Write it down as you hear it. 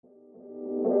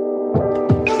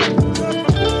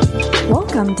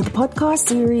Welcome to the podcast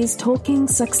series Talking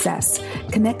Success,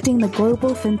 Connecting the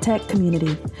Global FinTech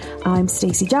Community. I'm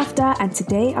Stacey Jafta, and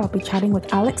today I'll be chatting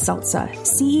with Alex Seltzer,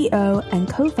 CEO and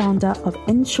co-founder of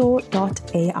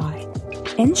Ensure.ai.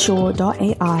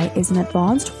 Ensure.ai is an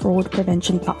advanced fraud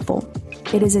prevention platform.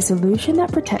 It is a solution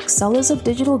that protects sellers of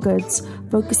digital goods,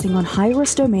 focusing on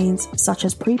high-risk domains such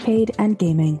as prepaid and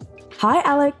gaming. Hi,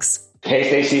 Alex. Hey,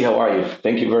 Stacey, how are you?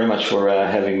 Thank you very much for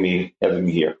having me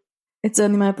here. It's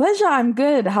only my pleasure. I'm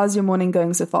good. How's your morning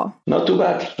going so far? Not too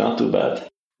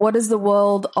bad. What does the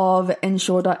world of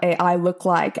Ensure.ai look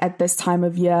like at this time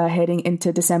of year heading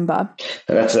into December?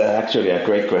 That's actually a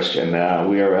great question.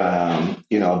 We're,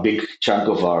 a big chunk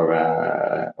of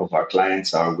our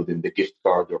clients are within the gift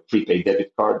card or prepaid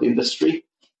debit card industry,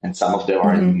 and some of them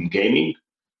are in gaming.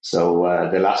 So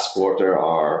the last quarter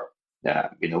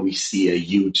we see a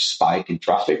huge spike in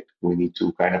traffic. We need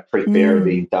to kind of prepare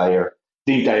the entire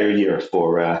year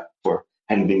for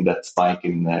handling that spike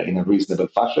in a reasonable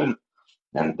fashion.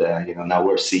 And now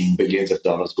we're seeing billions of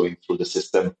dollars going through the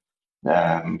system.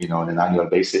 On an annual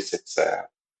basis. It's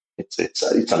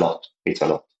a lot.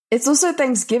 It's also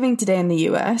Thanksgiving today in the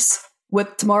US,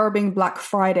 with tomorrow being Black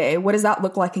Friday. What does that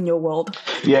look like in your world?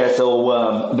 Yeah,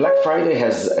 so Black Friday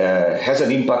has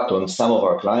an impact on some of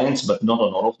our clients, but not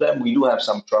on all of them. We do have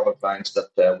some travel clients that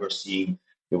we've seen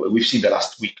the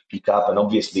last week pick up, and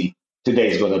obviously today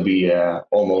is going to be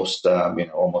almost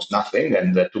nothing,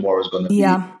 and tomorrow is going to be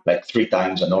like 3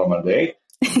 times a normal day,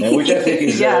 which I think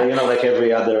is like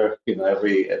every other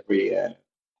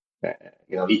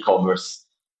e-commerce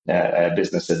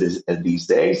business these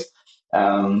days.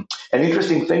 An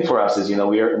interesting thing for us is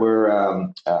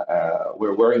we're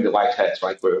wearing the white hats,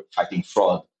 right? We're fighting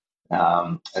fraud,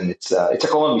 and it's a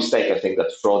common mistake. I think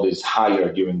that fraud is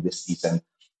higher during this season.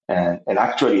 And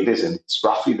actually it isn't. It's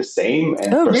roughly the same.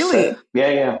 And really?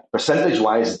 Yeah.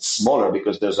 Percentage-wise, it's smaller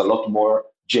because there's a lot more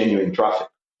genuine traffic.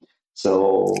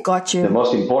 So Got you. The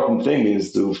most important thing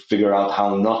is to figure out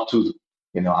how not to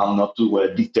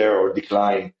deter or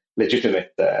decline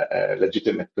legitimate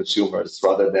consumers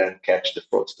rather than catch the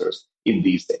fraudsters in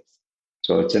these days.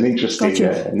 So it's an interesting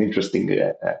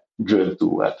drill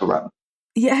to run.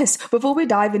 Yes. Before we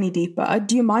dive any deeper,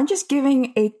 do you mind just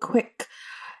giving a quick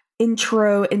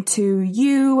intro into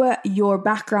you, your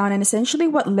background, and essentially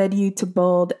what led you to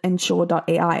build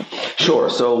Ensure.ai? Sure.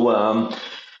 So,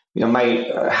 my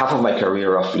half of my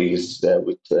career roughly is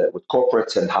with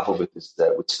corporates, and half of it is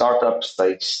with startups.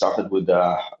 I started with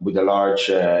a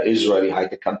large Israeli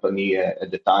high-tech company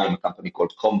at the time, a company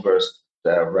called Converse,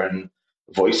 that ran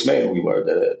voicemail. We were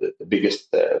the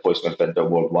biggest voicemail vendor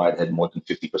worldwide, had more than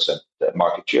 50%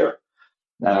 market share,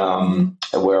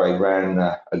 where I ran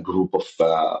a group of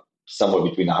somewhere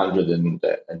between 100 and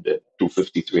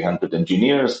 250, 300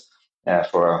 engineers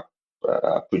for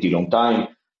a pretty long time.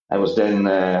 I was then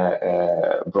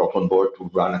brought on board to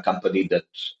run a company that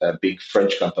a big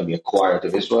French company acquired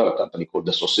in Israel, a company called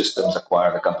Dassault Systems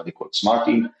acquired a company called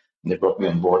Smartine, and they brought me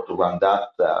on board to run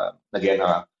that. Again,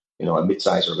 a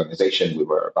mid-sized organization. We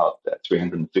were about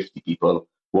 350 people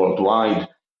worldwide,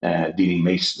 dealing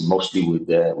mostly with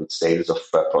sales of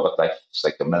product life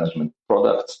cycle management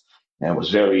products. And it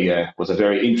was a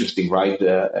very interesting ride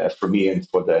for me and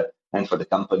for the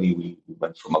company. We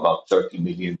went from about 30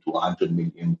 million to 100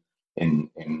 million in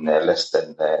less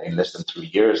than 3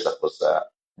 years. That was a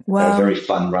very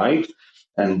fun ride.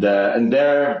 And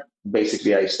there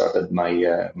basically I started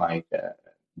my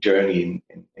journey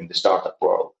in the startup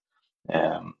world.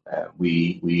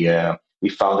 We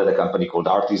founded a company called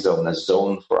Artizone, a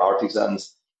zone for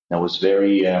artisans. That was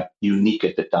very unique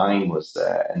at the time. Was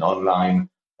an online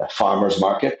farmers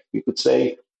market, you could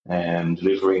say, and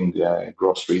delivering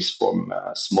groceries from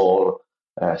small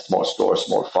stores,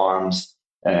 small farms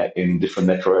in different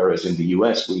metro areas in the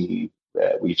U.S.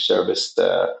 We've serviced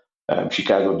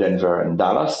Chicago, Denver, and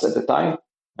Dallas at the time.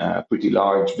 Pretty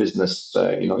large business,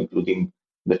 including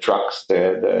the trucks,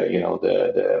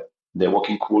 the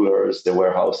walk-in coolers, the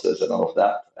warehouses, and all of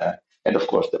that, and of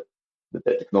course the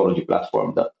technology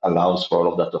platform that allows for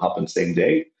all of that to happen same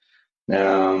day.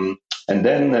 And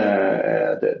then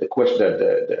the question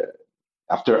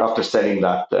after selling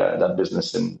that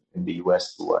business in the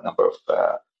US to a number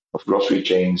of grocery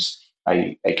chains,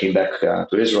 I came back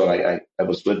to Israel. I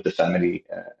was with the family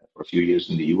for a few years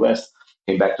in the US.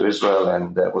 Came back to Israel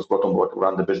and was brought on board to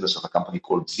run the business of a company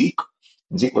called Zeek.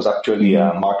 And Zeek was actually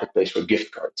a marketplace for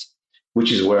gift cards,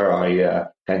 which is where I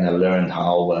kind of learned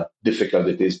how difficult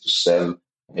it is to sell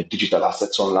digital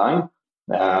assets online,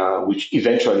 which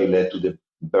eventually led to the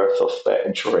birth of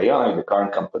Ensure.ai, the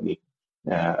current company.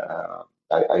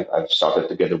 I've started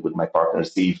together with my partner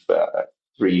Steve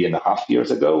 3.5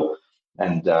 years ago.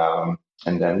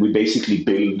 And then we basically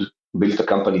built a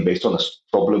company based on a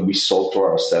problem we solved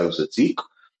for ourselves at Zeek.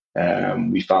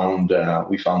 We found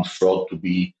fraud to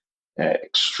be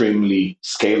extremely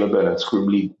scalable and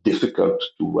extremely difficult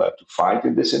to fight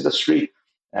in this industry.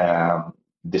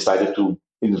 Decided to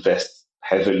invest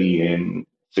heavily in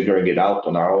figuring it out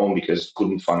on our own because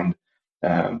couldn't find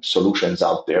solutions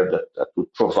out there that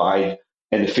would provide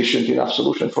an efficient enough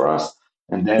solution for us.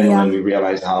 And then when we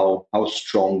realized how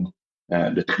strong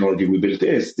the technology we built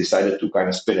is, decided to kind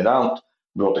of spin it out,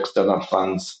 brought external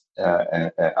funds,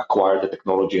 acquired the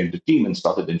technology and the team, and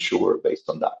started Ensure based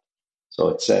on that. So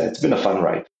it's been a fun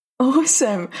ride.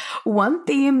 Awesome. One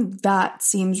theme that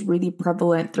seems really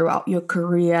prevalent throughout your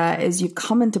career is you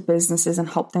come into businesses and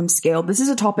help them scale. This is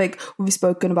a topic we've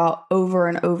spoken about over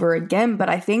and over again, but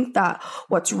I think that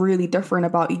what's really different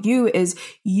about you is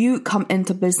you come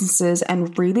into businesses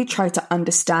and really try to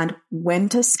understand when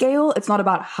to scale. It's not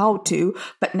about how to,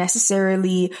 but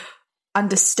necessarily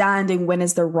understanding when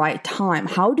is the right time.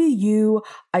 How do you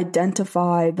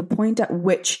identify the point at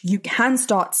which you can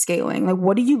start scaling? Like,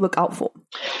 what do you look out for?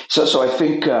 So I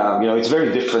think it's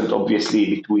very different,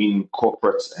 obviously, between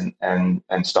corporates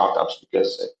and startups,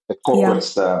 because at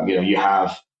corporates, you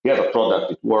have a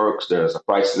product, it works. There's a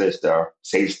price list, there are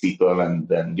salespeople, and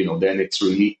then it's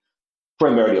really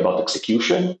primarily about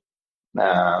execution.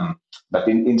 But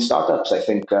in startups, I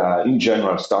think in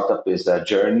general, startup is a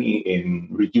journey in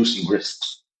reducing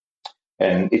risks,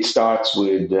 and it starts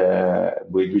with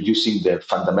reducing the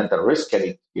fundamental risk, and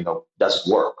it does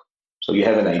work. So you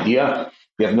have an idea,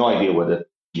 you have no idea whether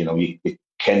it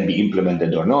can be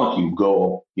implemented or not. You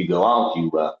go out,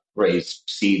 you raise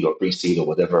seed or pre-seed or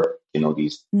whatever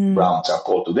these rounds are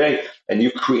called today, and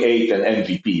you create an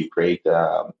MVP, you create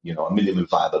a minimum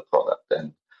viable product,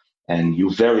 and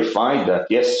you verify that,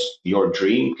 yes, your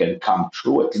dream can come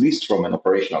true, at least from an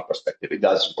operational perspective. It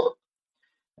does work.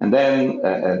 And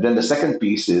then the second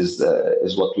piece is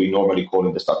what we normally call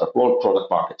in the startup world product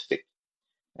market fit.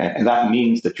 And that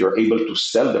means that you're able to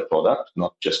sell the product,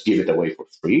 not just give it away for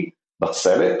free, but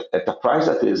sell it at a price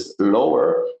that is at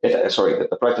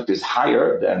a price that is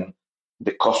higher than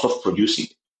the cost of producing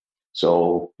it.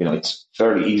 So, it's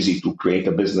fairly easy to create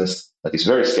a business that is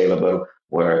very scalable,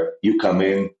 where you come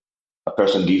in, a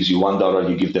person gives you $1,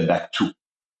 you give them back $2,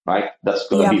 right? That's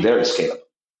going to be very scalable.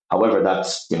 However,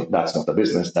 that's not a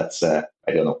business. That's a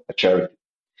charity.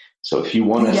 So if you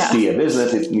want to see a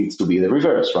business, it needs to be the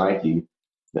reverse, right?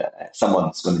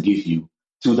 Someone's going to give you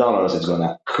 $2. It's going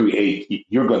to create.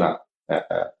 You're going to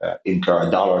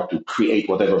incur $1 to create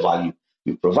whatever value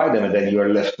you provide them, and then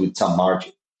you're left with some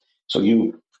margin. So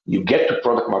you get to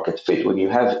product market fit when you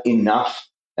have enough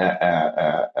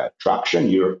traction.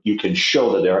 You can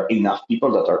show that there are enough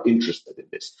people that are interested in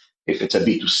this. If it's a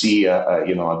B2C,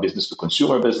 a business to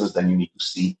consumer business, then you need to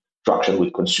see traction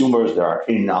with consumers. There are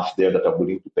enough there that are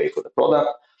willing to pay for the product.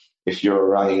 If you're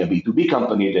running a B2B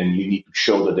company, then you need to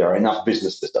show that there are enough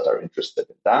businesses that are interested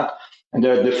in that. And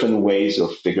there are different ways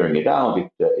of figuring it out.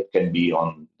 It can be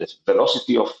on the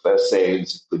velocity of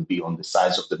sales. It could be on the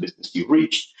size of the business you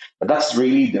reached. But that's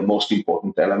really the most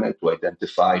important element to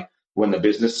identify when a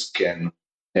business can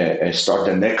start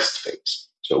the next phase.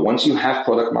 So once you have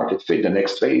product market fit, the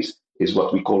next phase is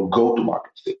what we call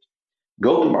go-to-market fit.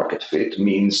 Go-to-market fit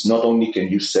means not only can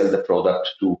you sell the product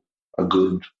to a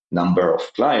good number of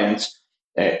clients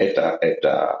at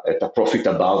a profit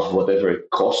above whatever it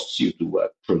costs you to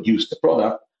produce the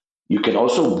product, you can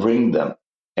also bring them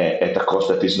at a cost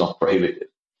that is not prohibitive.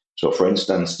 So, for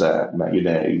instance,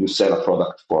 you sell a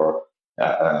product for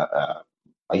a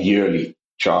yearly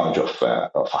charge of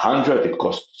 100, it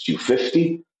costs you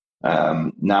 50.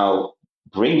 Now,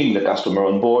 bringing the customer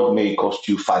on board may cost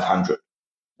you 500.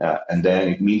 And then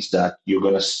it means that you're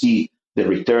going to see the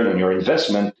return on your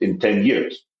investment in 10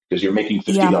 years because you're making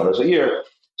 $50 a year.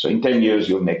 So in 10 years,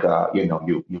 you'll make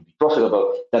you'll be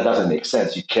profitable. That doesn't make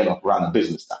sense. You cannot run a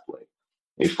business that way.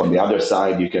 If on the other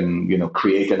side, you can,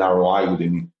 create an ROI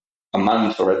within a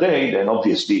month or a day, then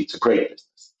obviously it's a great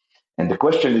business. And the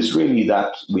question is really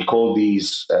that we call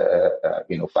these,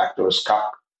 factors CAC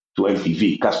to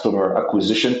LTV, customer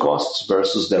acquisition costs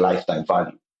versus the lifetime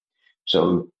value.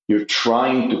 So you're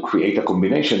trying to create a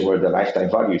combination where the lifetime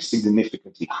value is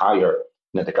significantly higher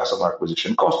than the customer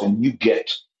acquisition cost, and you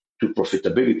get to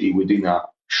profitability within a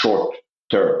short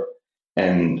term.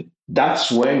 And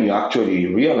that's when you actually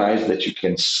realize that you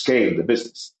can scale the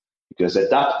business. Because at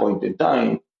that point in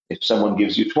time, if someone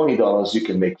gives you $20, you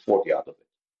can make 40 out of it.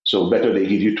 So better they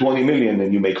give you 20 million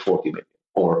than you make 40 million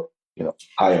or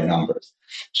higher numbers.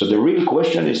 So the real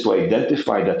question is to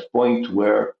identify that point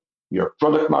where your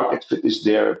product market fit is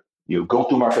there, your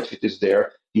go-to market fit is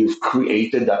there, you've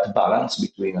created that balance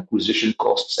between acquisition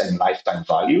costs and lifetime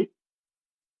value.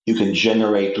 You can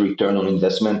generate return on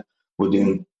investment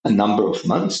within a number of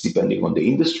months, depending on the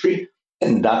industry.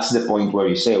 And that's the point where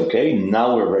you say, okay,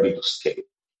 now we're ready to scale.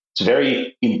 It's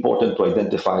very important to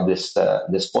identify this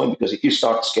point, because if you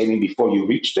start scaling before you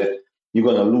reached it, you're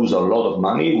going to lose a lot of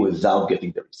money without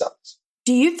getting the results.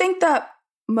 Do you think that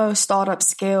most startups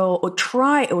scale or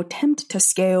try or attempt to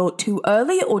scale too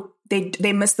early, or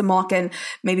they miss the mark and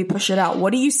maybe push it out?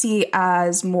 What do you see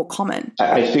as more common?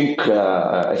 I think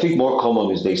more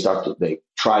common is they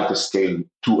try to scale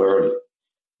too early.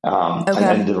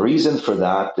 And the reason for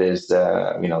that is,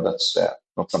 that's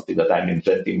not something that I'm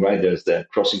inventing, right? There's the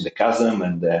Crossing the Chasm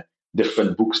and the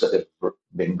different books that have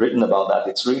been written about that.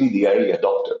 It's really the early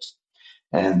adopters.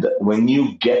 And when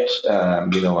you get, a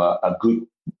good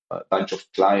bunch of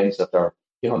clients that are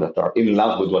in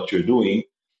love with what you're doing,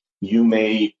 you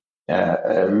may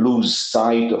lose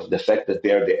sight of the fact that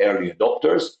they're the early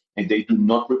adopters and they do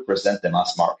not represent the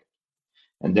mass market.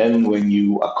 And then when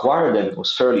you acquire them, it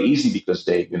was fairly easy because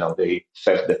they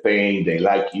felt the pain, they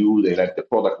like you, they like the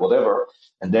product, whatever.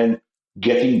 And then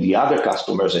getting the other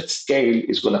customers at scale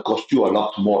is going to cost you a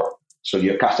lot more. So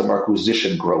your customer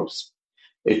acquisition grows.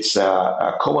 It's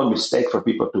a common mistake for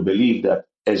people to believe that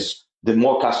as the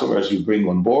more customers you bring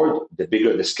on board, the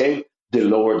bigger the scale, the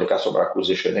lower the customer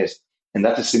acquisition is. And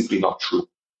that is simply not true.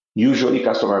 Usually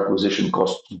customer acquisition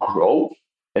costs grow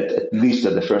at least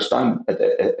at the first time, at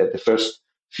the first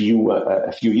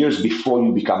a few years before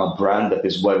you become a brand that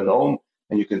is well known,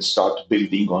 and you can start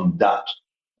building on that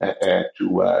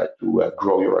to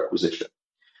grow your acquisition.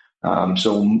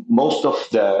 So most of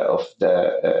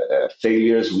the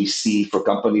failures we see for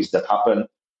companies that happen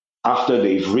after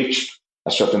they've reached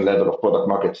a certain level of product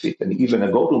market fit and even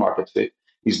a go-to-market fit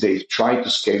is they've tried to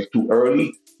scale too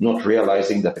early, not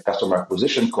realizing that the customer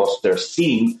acquisition cost they're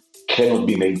seeing cannot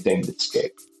be maintained at scale.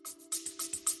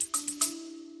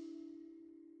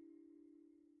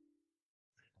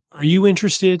 Are you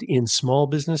interested in small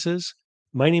businesses?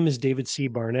 My name is David C.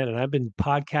 Barnett, and I've been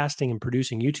podcasting and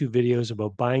producing YouTube videos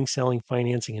about buying, selling,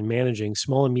 financing, and managing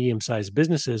small and medium-sized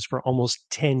businesses for almost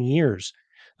 10 years.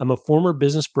 I'm a former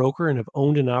business broker and have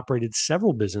owned and operated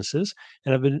several businesses,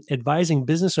 and I've been advising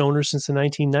business owners since the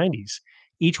 1990s.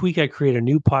 Each week, I create a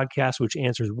new podcast which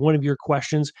answers one of your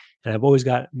questions, and I've always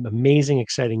got amazing,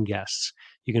 exciting guests.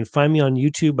 You can find me on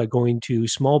YouTube by going to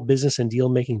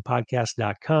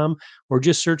smallbusinessanddealmakingpodcast.com or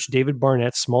just search David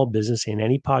Barnett Small Business in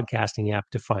any podcasting app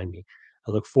to find me.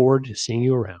 I look forward to seeing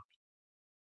you around.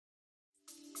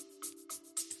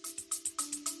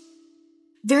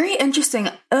 Very interesting.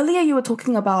 Earlier, you were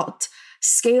talking about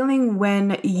scaling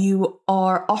when you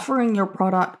are offering your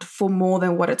product for more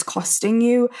than what it's costing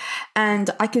you. And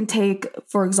I can take,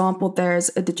 for example, there's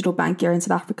a digital bank here in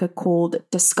South Africa called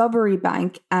Discovery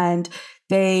Bank, and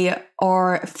they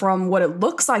are, from what it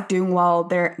looks like, doing well.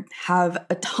 They have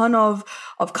a ton of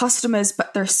customers,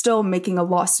 but they're still making a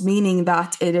loss, meaning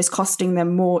that it is costing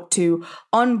them more to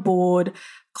onboard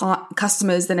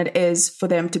customers than it is for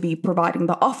them to be providing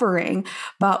the offering.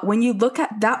 But when you look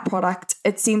at that product,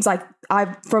 it seems like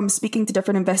from speaking to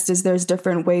different investors, there's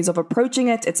different ways of approaching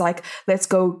it. It's like, let's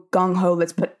go gung-ho,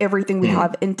 let's put everything we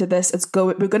have into this.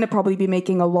 We're going to probably be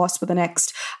making a loss for the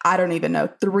next,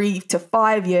 3 to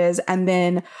 5 years. And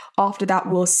then after that,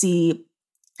 we'll see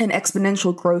an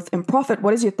exponential growth in profit.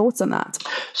 What is your thoughts on that?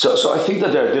 So I think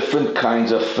that there are different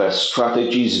kinds of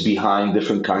strategies behind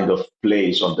different kind of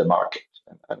plays on the market.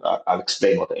 And I'll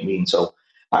explain what I mean. So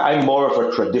I'm more of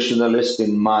a traditionalist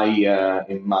in my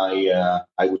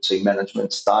I would say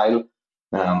management style.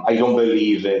 I don't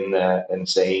believe in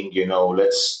saying,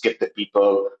 let's get the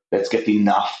people, let's get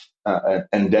enough,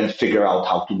 and then figure out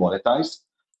how to monetize.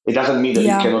 It doesn't mean that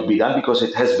it cannot be done, because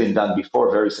it has been done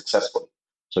before very successfully.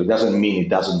 So it doesn't mean it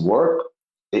doesn't work.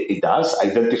 It does.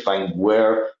 Identifying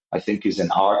where I think is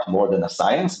an art more than a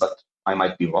science, but I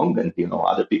might be wrong, and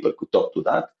other people could talk to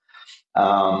that.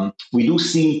 We do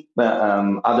see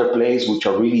other plays which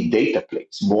are really data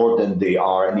plays more than they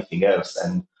are anything else,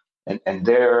 and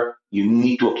there you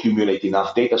need to accumulate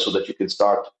enough data so that you can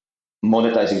start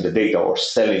monetizing the data or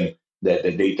selling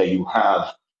the data you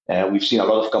have. We've seen a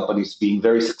lot of companies being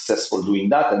very successful doing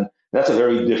that, and that's a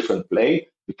very different play,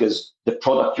 because the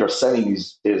product you're selling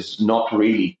is not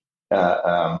really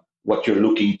what you're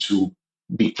looking to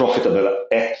be profitable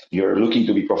at. You're looking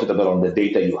to be profitable on the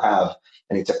data you have,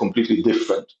 and it's a completely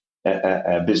different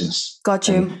business. Got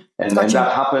you. And when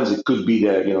that happens, it could be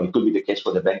the case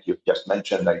for the bank you've just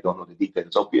mentioned. I don't know the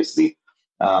details, obviously,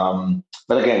 but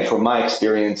again, from my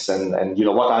experience and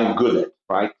what I'm good at,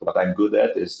 right? What I'm good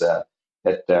at is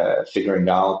at figuring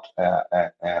out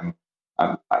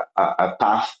a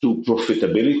path to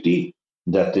profitability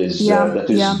that is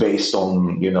based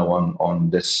on on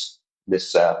this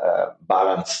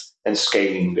balance and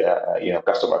scaling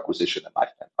customer acquisition and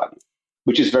lifetime value,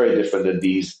 which is very different than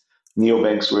these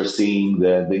neobanks we're seeing,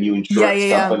 the new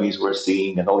insurance companies we're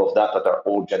seeing, and all of that are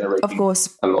all generating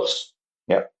a loss.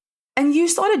 Yeah. And you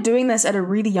started doing this at a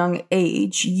really young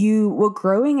age. You were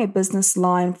growing a business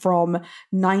line from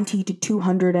 90 to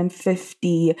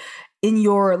 250 in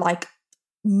your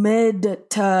mid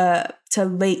to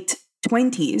late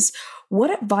 20s.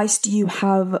 What advice do you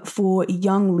have for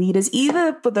young leaders,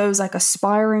 either for those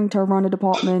aspiring to run a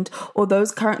department or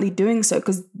those currently doing so?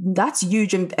 Because that's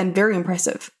huge and very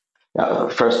impressive.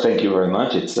 First, thank you very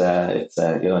much. It's a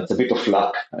bit of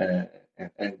luck and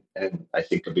I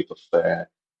think a bit of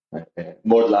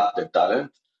more luck than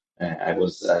talent. I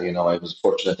was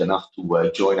fortunate enough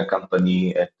to join a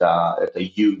company at a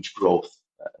huge growth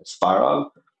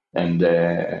spiral and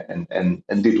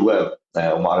did well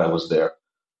while I was there.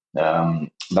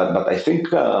 But I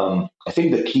think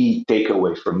the key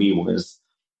takeaway for me was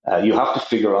you have to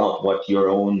figure out what your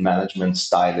own management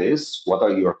style is, what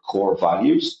are your core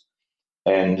values,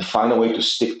 and find a way to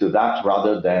stick to that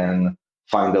rather than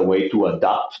find a way to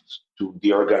adapt to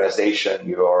the organization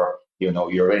you're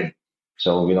in.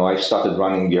 So I started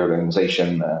running the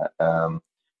organization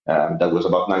that was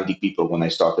about 90 people when I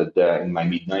started in my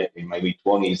mid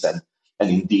 20s, and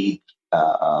indeed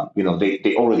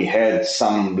they already had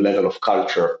some level of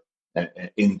culture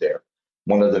in there.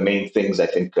 One of the main things I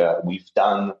think we've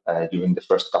done during the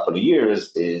first couple of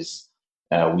years is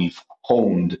we've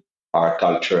honed our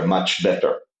culture much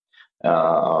better.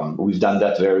 We've done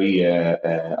that very,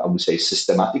 I would say,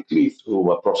 systematically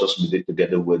through a process we did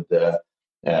together with a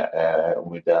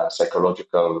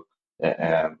psychological,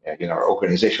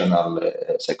 organizational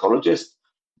psychologist.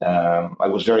 I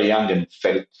was very young and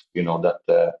felt, that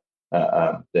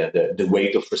the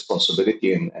weight of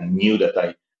responsibility and knew that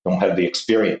I don't have the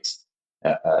experience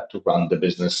to run the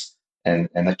business and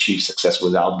achieve success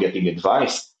without getting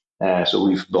advice. So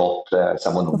we've brought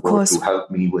someone on board to help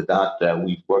me with that.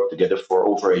 We've worked together for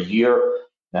over a year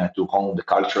to hone the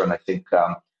culture. And I think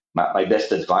my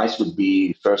best advice would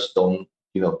be, first, don't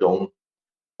think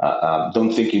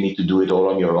you need to do it all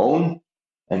on your own.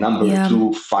 And number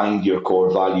two, find your core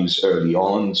values early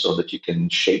on so that you can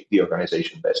shape the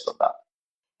organization based on that.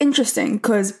 Interesting,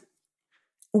 because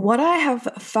what I have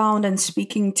found in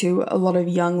speaking to a lot of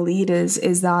young leaders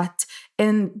is that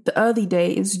in the early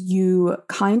days, you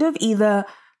kind of either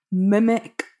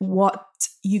mimic what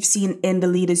you've seen in the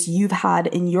leaders you've had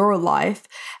in your life.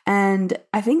 And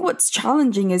I think what's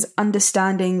challenging is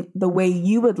understanding the way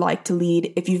you would like to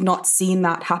lead if you've not seen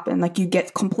that happen. You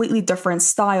get completely different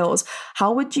styles.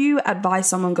 How would you advise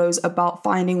someone goes about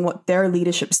finding what their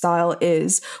leadership style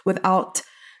is without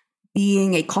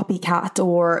being a copycat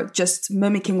or just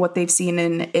mimicking what they've seen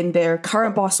in their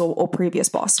current boss or previous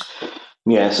boss?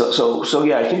 Yeah, so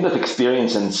yeah, I think that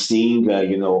experience and seeing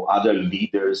other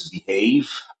leaders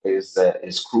behave is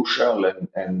crucial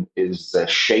and is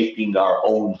shaping our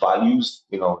own values.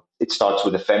 It starts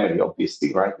with the family,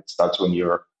 obviously, right? It starts when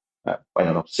you're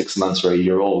 6 months or a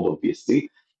year old, obviously.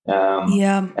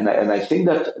 And I think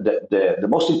that the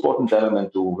most important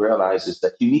element to realize is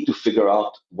that you need to figure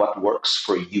out what works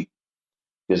for you.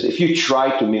 Because if you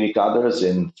try to mimic others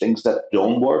in things that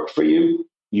don't work for you,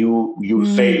 you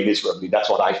fail miserably. That's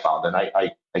what I found. And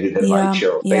I did have my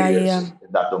share of failures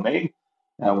in that domain.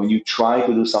 When you try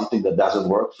to do something that doesn't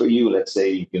work for you, let's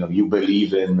say, you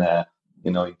believe in,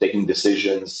 taking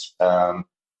decisions,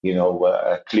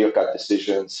 clear-cut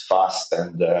decisions fast,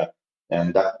 and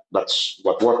that's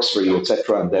what works for you,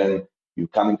 etc. And then you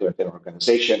come into an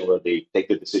organization where they take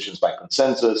the decisions by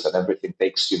consensus and everything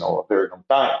takes, a very long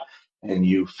time. And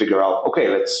you figure out, okay,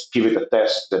 let's give it a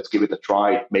test. Let's give it a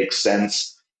try. It makes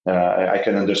sense. I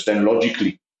can understand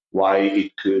logically why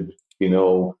it could,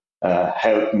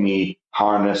 help me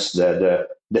harness the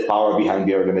power behind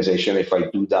the organization if I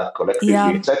do that collectively,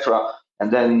 etc.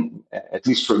 And then, at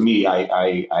least for me,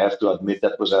 I have to admit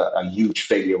that was a huge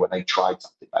failure when I tried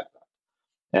something like that.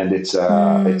 And it's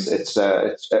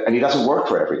and it doesn't work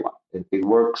for everyone. It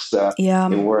works.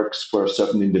 It works for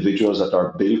certain individuals that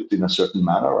are built in a certain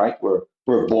manner, right?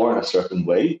 We're born a certain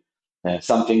way.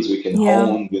 Some things we can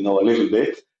hone, a little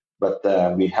bit, but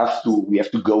we have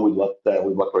to go with what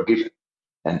we're given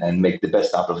and make the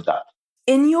best out of that.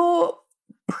 In your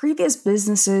previous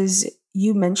businesses,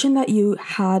 you mentioned that you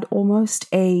had almost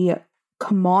a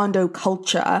commando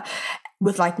culture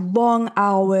with long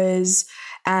hours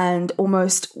and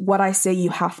almost what I say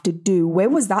you have to do. Where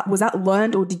was that? Was that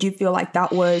learned, or did you feel like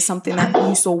that was something that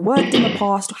you saw worked in the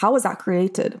past? How was that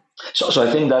created? So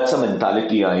I think that's a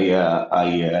mentality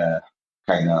I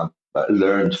kind of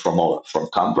learned from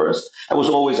Converse. I was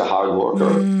always a hard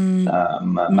worker.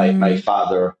 My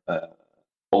father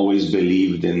always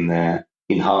believed in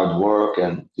hard work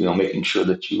and making sure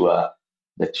that you're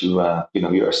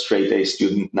a straight A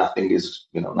student.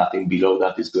 Nothing below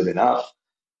that is good enough.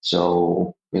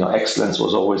 So excellence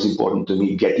was always important to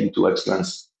me. Getting to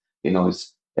excellence,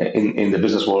 is in the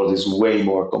business world is way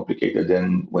more complicated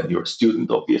than when you're a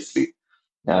student, obviously.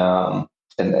 And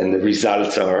the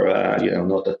results are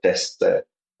not a test,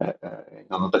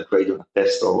 not a grade on a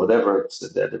test or whatever. It's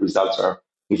the results are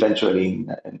eventually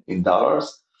in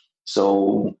dollars.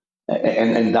 So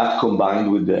and that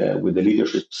combined with the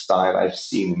leadership style I've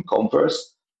seen in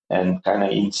Converse and kind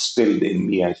of instilled in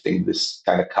me, I think, this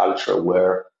kind of culture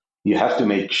where you have to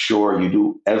make sure you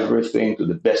do everything to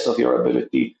the best of your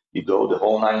ability. You go the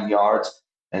whole 9 yards,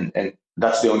 and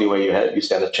that's the only way you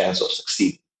stand a chance of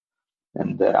succeeding.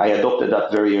 And I adopted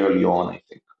that very early on, I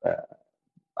think.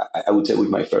 I would say with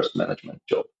my first management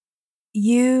job.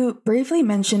 You briefly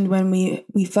mentioned when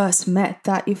we first met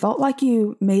that you felt like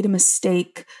you made a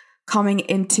mistake coming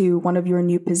into one of your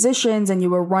new positions and you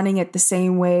were running it the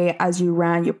same way as you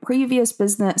ran your previous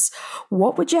business.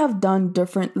 What would you have done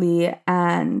differently?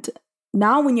 And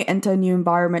now when you enter a new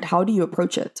environment, how do you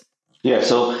approach it? Yeah,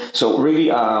 so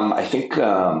really, I think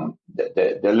the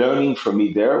learning for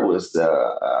me there was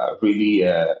really,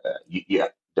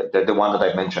 the one that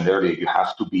I mentioned earlier. You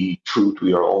have to be true to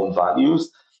your own values,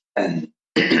 and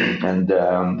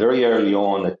very early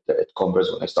on at Converse,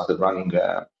 when I started running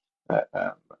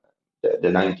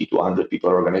the 90 to 100 people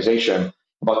organization,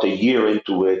 about a year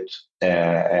into it,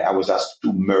 I was asked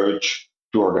to merge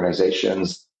two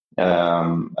organizations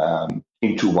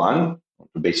into one,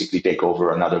 to basically take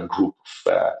over another group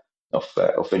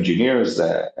of engineers,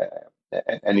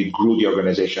 and it grew the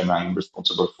organization I'm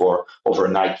responsible for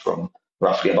overnight from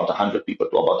roughly about 100 people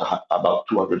to about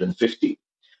 250.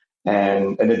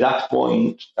 And at that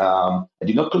point, I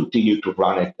did not continue to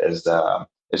run it as a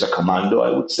commando,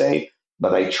 I would say,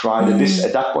 but I tried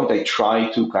at that point. I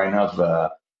tried to kind of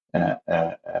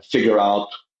figure out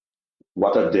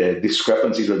what are the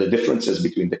discrepancies or the differences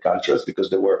between the cultures, because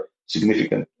there were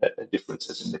significant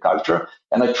differences in the culture.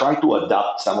 And I tried to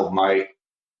adapt some of my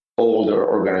older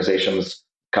organizations'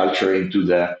 culture into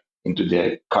the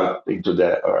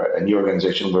new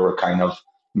organization we were kind of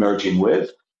merging with.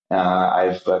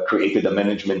 I've created a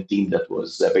management team that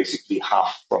was basically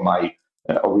half from my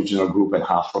original group and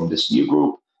half from this new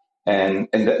group. And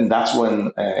that's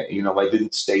when I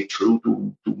didn't stay true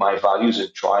to my values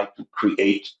and try to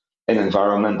create an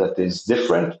environment that is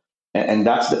different. And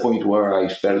that's the point where I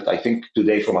felt, I think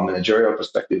today from a managerial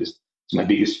perspective, is my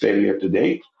biggest failure to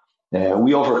date.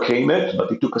 We overcame it,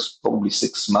 but it took us probably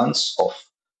 6 months of,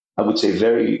 I would say,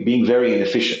 being very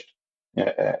inefficient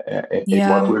in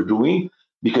what we're doing,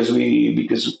 because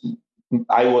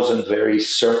I wasn't very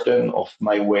certain of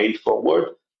my way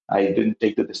forward. I didn't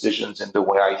take the decisions in the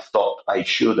way I thought I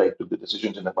should. I took the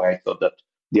decisions in the way I thought that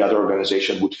the other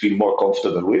organization would feel more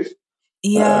comfortable with.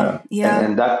 And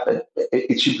that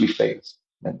it simply fails.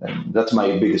 And that's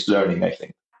my biggest learning, I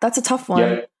think. That's a tough one.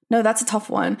 Yeah. No, that's a tough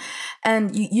one.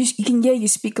 And you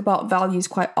speak about values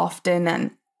quite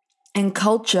often and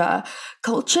culture.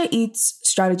 Culture eats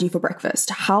strategy for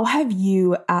breakfast. How have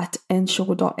you at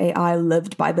Ensure.ai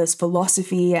lived by this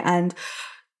philosophy? And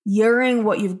hearing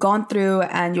what you've gone through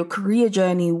and your career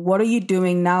journey, what are you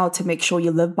doing now to make sure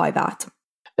you live by that?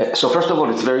 So first of all,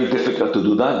 it's very difficult to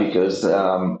do that because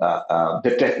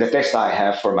the test I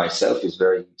have for myself is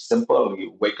very simple.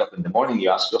 You wake up in the morning, you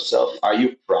ask yourself, are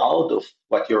you proud of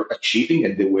what you're achieving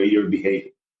and the way you're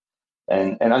behaving?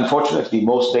 And unfortunately,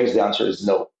 most days the answer is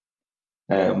no,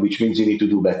 which means you need to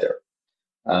do better.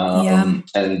 And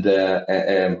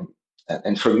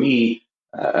for me,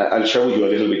 I'll share with you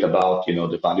a little bit about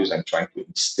the values I'm trying to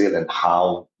instill and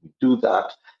how we do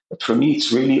that. But for me,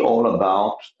 it's really all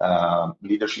about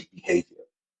leadership behavior,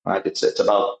 right? It's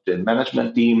about the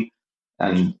management team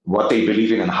and what they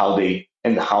believe in and how they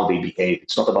behave.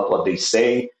 It's not about what they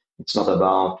say. It's not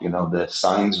about the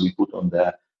signs we put on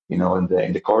the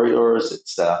in the corridors.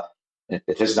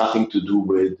 It has nothing to do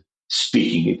with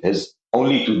speaking. It has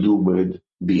only to do with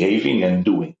behaving and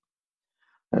doing.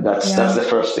 And that's the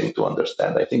first thing to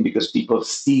understand, I think, because people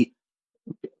see.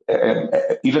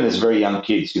 Even as very young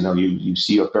kids, you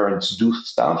see your parents do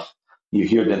stuff, you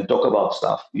hear them talk about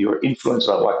stuff, you're influenced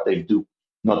by what they do,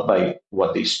 not by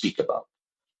what they speak about.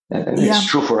 And it's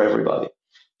true for everybody.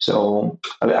 So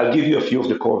I'll give you a few of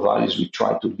the core values we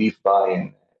try to live by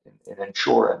and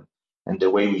ensure and the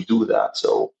way we do that.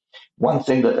 So one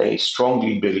thing that I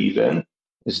strongly believe in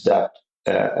is that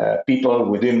people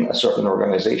within a certain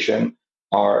organization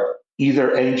are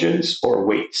either engines or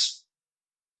weights.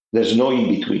 There's no in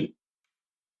between.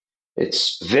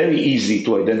 It's very easy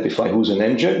to identify who's an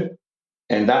engine,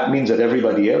 and that means that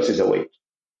everybody else is a weight.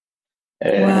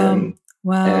 And,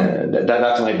 wow. and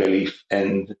that's my belief.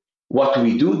 And what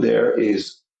we do there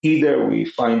is either we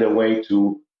find a way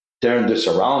to turn this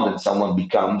around and someone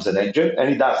becomes an engine, and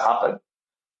it does happen,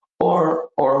 or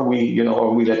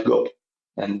we let go.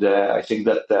 And I think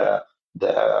that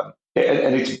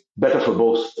and it's better for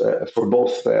both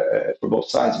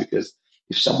sides, because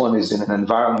if someone is in an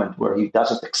environment where he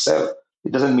doesn't excel,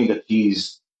 it doesn't mean that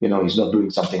he's not doing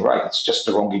something right. It's just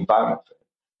the wrong environment for him.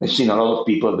 I've seen a lot of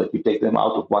people that you take them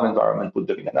out of one environment, put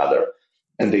them in another,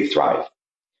 and they thrive.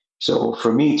 So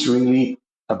for me, it's really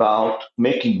about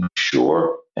making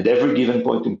sure at every given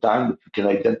point in time that you can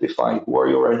identify who are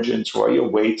your engines, who are your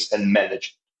weights, and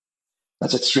manage.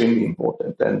 That's extremely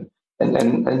important.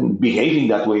 And behaving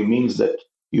that way means that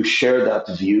you share that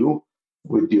view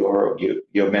with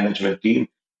your management team,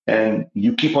 and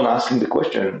you keep on asking the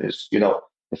question: is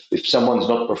if someone's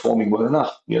not performing well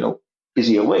enough, is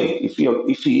he away?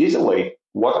 If he is away,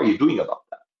 what are you doing about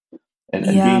that? And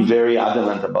being very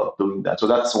adamant about doing that. So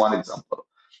that's one example.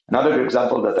 Another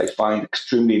example that I find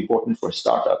extremely important for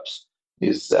startups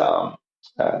is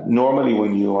normally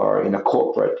when you are in a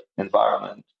corporate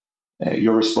environment,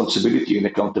 your responsibility and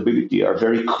accountability are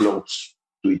very close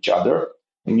to each other.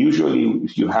 And usually,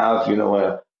 if you have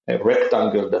a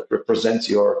rectangle that represents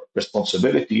your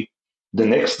responsibility, the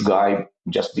next guy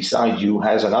just beside you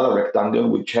has another rectangle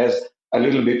which has a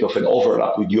little bit of an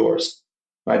overlap with yours.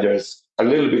 Right? There's a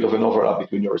little bit of an overlap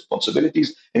between your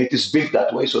responsibilities, and it is built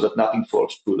that way so that nothing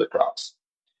falls through the cracks.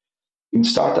 In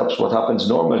startups, what happens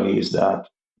normally is that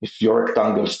if your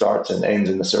rectangle starts and ends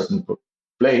in a certain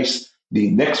place, the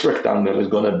next rectangle is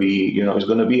going to be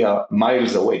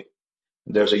miles away.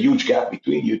 There's a huge gap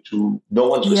between you two. No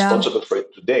one's responsible for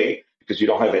it today because you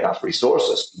don't have enough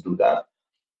resources to do that.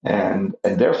 And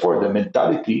therefore, the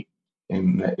mentality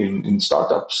in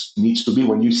startups needs to be,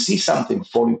 when you see something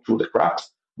falling through the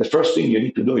cracks, the first thing you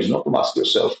need to do is not to ask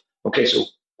yourself, okay, so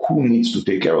who needs to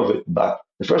take care of it? But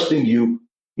the first thing you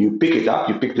pick it up,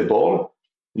 you pick the ball,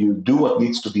 you do what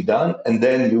needs to be done, and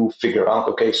then you figure out,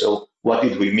 okay, so what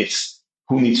did we miss?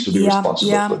 Who needs to be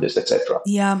responsible for this, etc.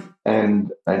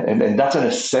 And that's an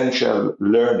essential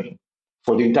learning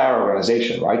for the entire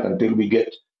organization, right? Until we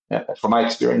get, from my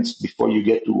experience, before you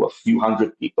get to a few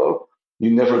hundred people,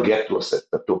 you never get to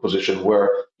a position where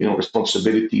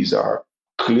responsibilities are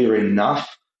clear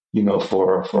enough,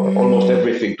 for almost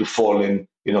everything to fall in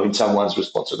someone's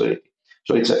responsibility.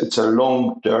 So it's a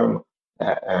long-term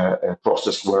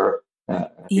process where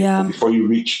before you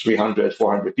reach 300,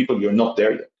 400 people, you're not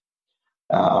there yet.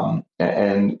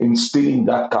 And instilling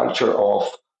that culture of,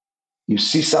 you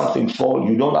see something fall,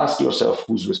 you don't ask yourself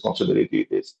whose responsibility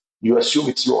it is. You assume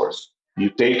it's yours. You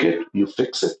take it, you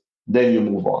fix it, then you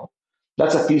move on.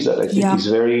 That's a piece that I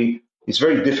think is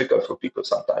very difficult for people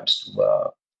sometimes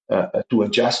to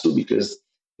adjust to, because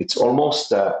it's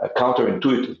almost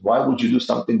counterintuitive. Why would you do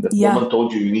something that no one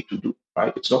told you need to do,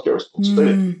 right? It's not your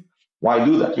responsibility. Why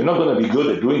do that? You're not going to be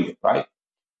good at doing it, right?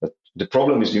 But the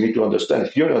problem is, you need to understand,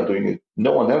 if you're not doing it,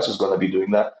 no one else is going to be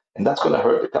doing that, and that's going to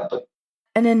hurt the company.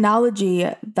 An analogy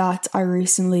that I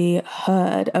recently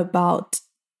heard about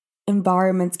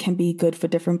environments can be good for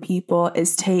different people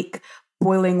is take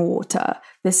boiling water.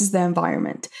 This is the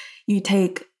environment. You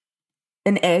take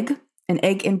an egg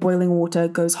in boiling water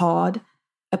goes hard.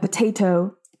 A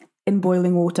potato in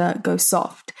boiling water goes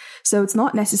soft. So it's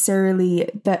not necessarily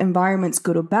the environment's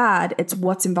good or bad, it's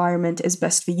what environment is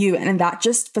best for you. And that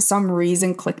just for some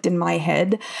reason clicked in my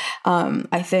head.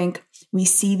 I think we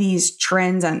see these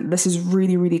trends, and this is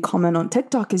really, really common on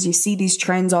TikTok, is you see these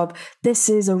trends of this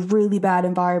is a really bad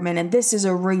environment and this is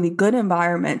a really good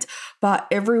environment, but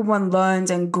everyone learns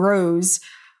and grows,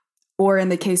 or in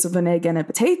the case of an egg and a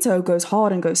potato, goes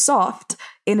hard and goes soft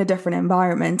in a different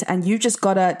environment. And you just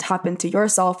got to tap into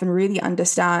yourself and really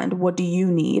understand, what do you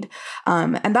need?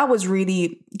 And that was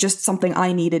really just something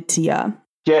I needed to hear.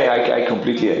 Yeah, I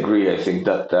completely agree. I think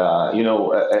that,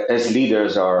 as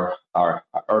leaders, our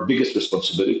biggest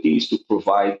responsibility is to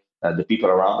provide the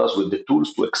people around us with the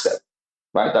tools to excel,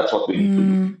 right? That's what we need to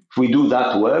do. If we do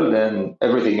that well, then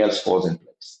everything else falls in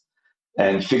place.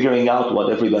 And figuring out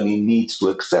what everybody needs to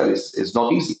excel is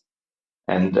not easy.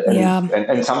 And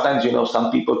sometimes,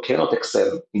 some people cannot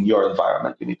excel in your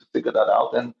environment. You need to figure that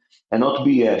out and not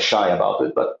be shy about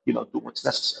it, but do what's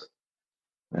necessary.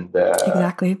 And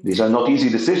exactly. These are not easy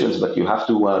decisions, but you have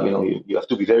to you have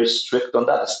to be very strict on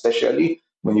that, especially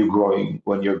when you're growing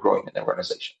an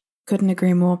organization. Couldn't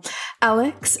agree more.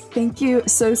 Alex, thank you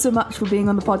so much for being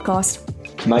on the podcast.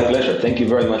 My pleasure. Thank you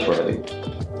very much for having me.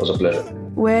 It was a pleasure.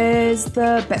 Where's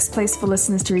the best place for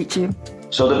listeners to reach you?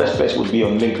 So the best place would be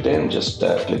on LinkedIn. Just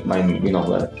click my,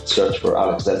 search for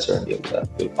Alex Zeltzer and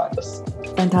you'll find us.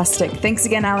 Fantastic. Thanks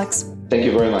again, Alex. Thank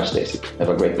you very much, Stacey. Have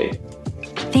a great day.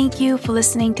 Thank you for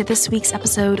listening to this week's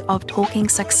episode of Talking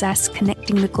Success,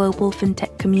 Connecting the Global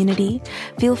FinTech Community.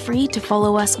 Feel free to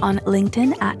follow us on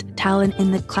LinkedIn at Talent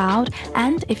in the Cloud.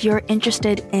 And if you're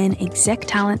interested in exec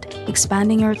talent,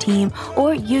 expanding your team,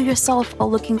 or you yourself are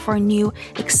looking for a new,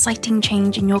 exciting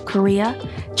change in your career,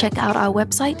 check out our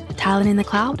website,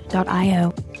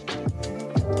 talentinthecloud.io.